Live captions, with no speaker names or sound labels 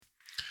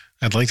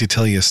I'd like to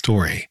tell you a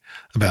story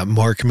about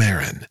Mark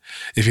Maron.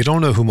 If you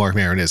don't know who Mark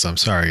Maron is, I'm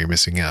sorry you're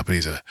missing out, but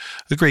he's a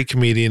great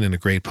comedian and a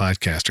great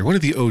podcaster, one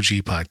of the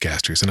OG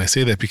podcasters. And I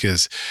say that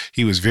because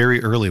he was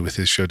very early with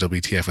his show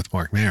WTF with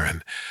Mark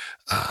Maron,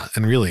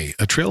 and really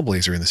a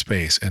trailblazer in the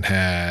space, and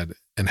had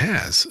and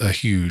has a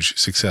huge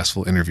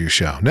successful interview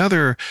show. Now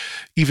there are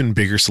even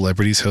bigger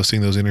celebrities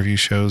hosting those interview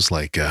shows,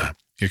 like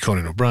your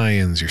Conan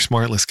O'Brien's, your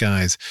Smartless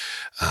guys.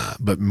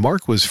 But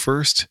Mark was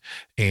first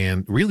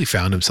and really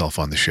found himself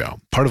on the show.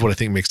 Part of what I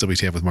think makes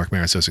WTF with Mark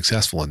Maron so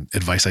successful, and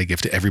advice I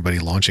give to everybody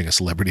launching a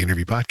celebrity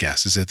interview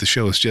podcast, is that the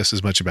show is just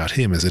as much about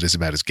him as it is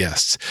about his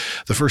guests.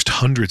 The first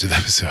hundreds of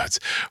episodes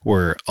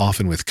were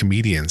often with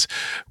comedians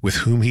with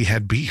whom he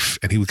had beef,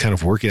 and he would kind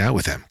of work it out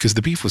with them, because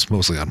the beef was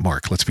mostly on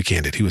Mark. Let's be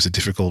candid. He was a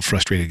difficult,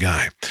 frustrated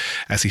guy.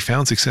 As he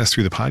found success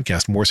through the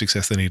podcast, more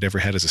success than he'd ever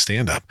had as a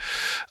stand-up,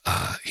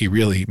 he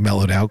really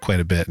mellowed out quite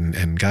a bit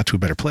and got to a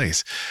better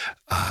place.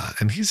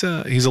 And he's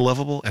a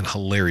lovable and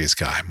hilarious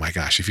guy. My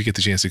gosh, if you get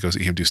the chance to go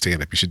see him do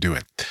stand-up, you should do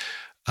it.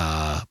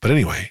 But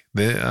anyway,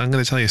 I'm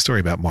going to tell you a story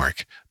about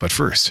Mark. But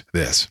first,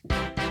 this.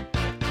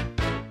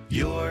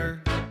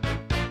 Your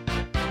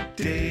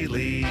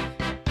Daily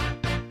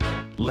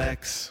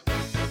Lex.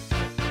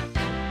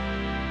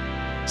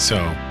 So,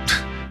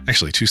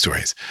 actually, two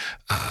stories.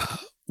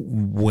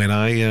 When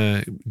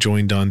I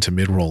joined on to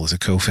Midroll as a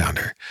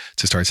co-founder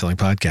to start selling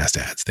podcast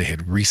ads, they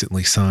had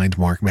recently signed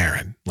Mark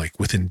Maron, like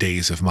within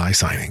days of my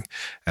signing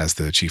as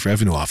the chief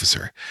revenue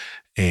officer.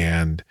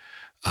 And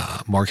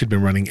Mark had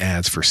been running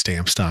ads for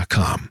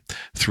stamps.com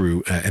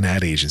through an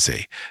ad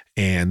agency.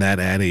 And that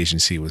ad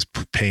agency was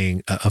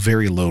paying a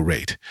very low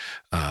rate,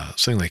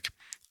 something like,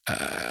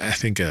 I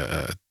think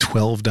a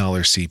 $12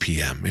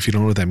 CPM. If you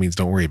don't know what that means,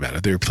 don't worry about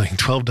it. They were paying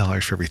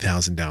 $12 for every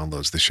 1,000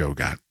 downloads the show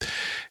got.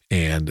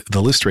 And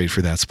the list rate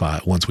for that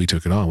spot, once we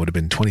took it on, would have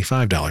been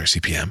 $25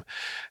 CPM.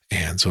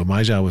 And so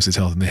my job was to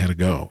tell them they had to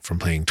go from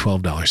paying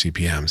 $12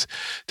 CPMs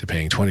to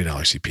paying $20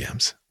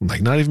 CPMs.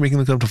 Like, not even making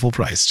them come up to full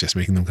price, just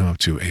making them come up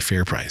to a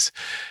fair price.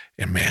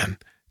 And man,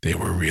 they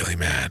were really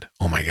mad.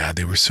 Oh my God,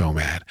 they were so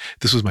mad.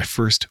 This was my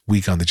first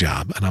week on the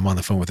job, and I'm on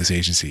the phone with this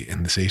agency,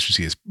 and this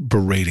agency is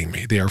berating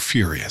me. They are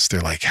furious. They're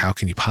like, how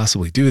can you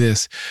possibly do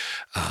this?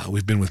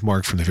 We've been with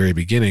Mark from the very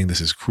beginning. This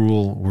is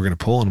cruel. We're going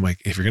to pull. And I'm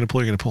like, if you're going to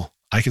pull, you're going to pull.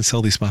 I can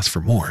sell these spots for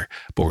more,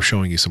 but we're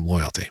showing you some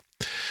loyalty.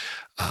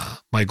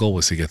 My goal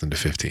was to get them to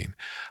 15.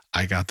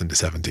 I got them to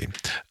 17.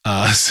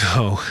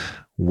 So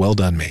well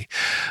done me.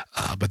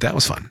 But that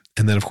was fun.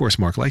 And then, of course,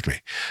 Mark liked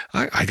me.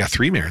 I got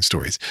 3 Maron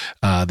stories.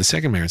 The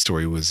second Maron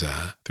story was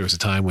there was a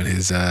time when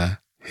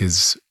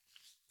his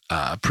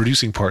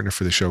producing partner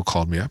for the show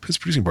called me up. His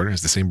producing partner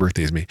has the same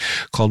birthday as me,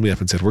 called me up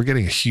and said, we're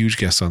getting a huge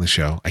guest on the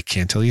show. I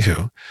can't tell you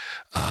who.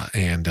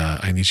 And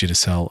I need you to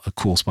sell a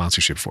cool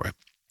sponsorship for it.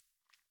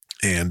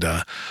 And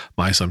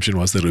my assumption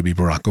was that it would be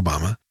Barack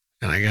Obama.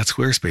 And I got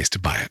Squarespace to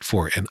buy it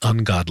for an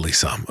ungodly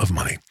sum of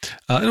money.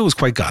 And it was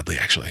quite godly,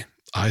 actually.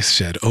 I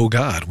said, oh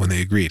God, when they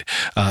agreed.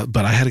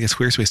 But I had to get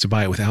Squarespace to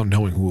buy it without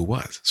knowing who it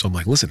was. So I'm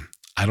like, listen,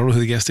 I don't know who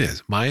the guest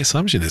is. My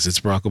assumption is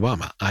it's Barack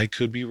Obama. I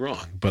could be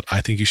wrong, but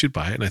I think you should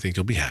buy it, and I think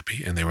you'll be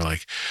happy. And they were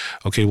like,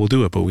 okay, we'll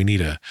do it, but we need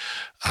a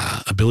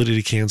ability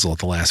to cancel at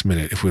the last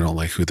minute if we don't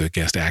like who the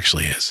guest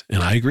actually is.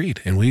 And I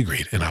agreed, and we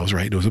agreed, and I was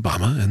right. It was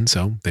Obama, and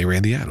so they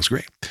ran the ad. It was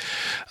great.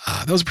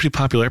 That was a pretty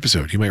popular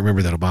episode. You might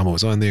remember that Obama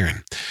was on there,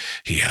 and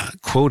he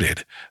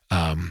quoted,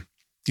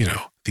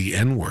 the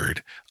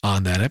N-word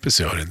on that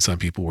episode, and some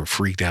people were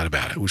freaked out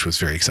about it, which was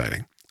very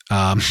exciting.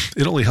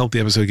 It only helped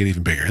the episode get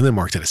even bigger. And then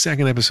Mark did a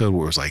second episode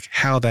where it was like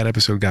how that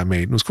episode got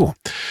made. And it was cool.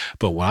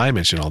 But why I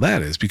mentioned all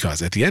that is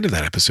because at the end of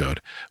that episode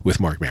with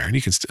Mark Maron,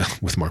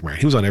 with Mark Maron,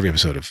 he was on every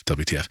episode of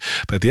WTF.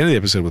 But at the end of the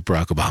episode with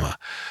Barack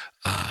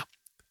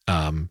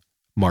Obama,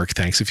 Mark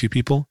thanks a few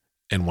people,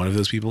 and one of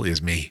those people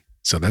is me.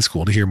 So that's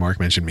cool to hear Mark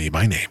mention me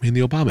by name in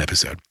the Obama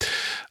episode.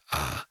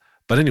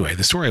 But anyway,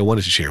 the story I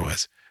wanted to share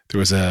was there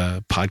was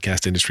a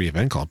podcast industry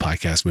event called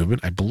Podcast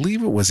Movement. I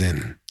believe it was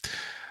in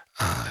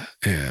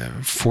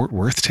Fort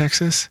Worth,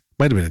 Texas.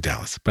 Might have been in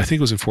Dallas, but I think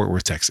it was in Fort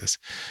Worth, Texas.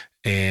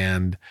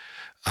 And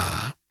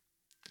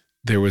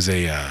there was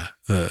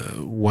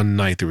one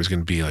night there was going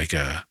to be like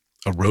a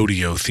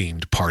rodeo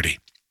themed party.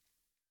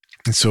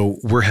 And so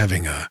we're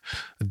having a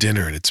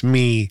dinner, and it's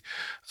me,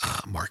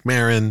 Mark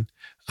Maron,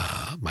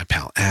 my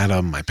pal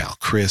Adam, my pal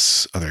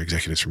Chris, other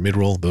executives from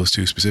Midroll, those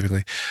two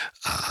specifically,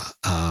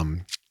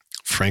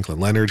 Franklin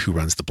Leonard, who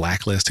runs the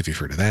Blacklist, if you've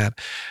heard of that,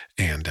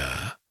 and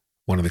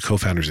one of the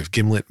co-founders of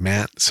Gimlet,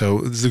 Matt.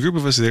 So the group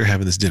of us are there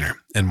having this dinner,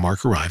 and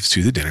Mark arrives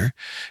to the dinner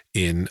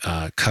in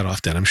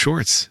cut-off denim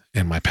shorts.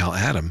 And my pal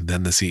Adam,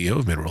 then the CEO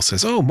of Midroll,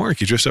 says, oh,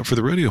 Mark, you dressed up for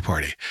the rodeo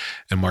party.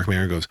 And Mark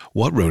Maron goes,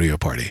 what rodeo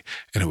party?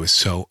 And it was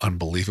so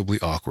unbelievably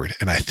awkward.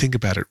 And I think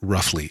about it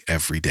roughly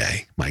every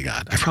day. My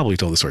God, I've probably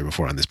told the story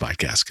before on this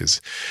podcast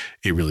because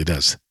it really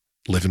does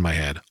live in my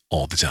head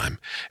all the time.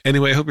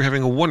 Anyway, I hope you're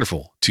having a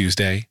wonderful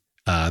Tuesday.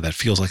 That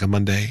feels like a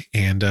Monday,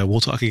 and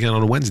we'll talk again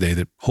on a Wednesday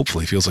that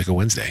hopefully feels like a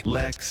Wednesday.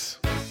 Lex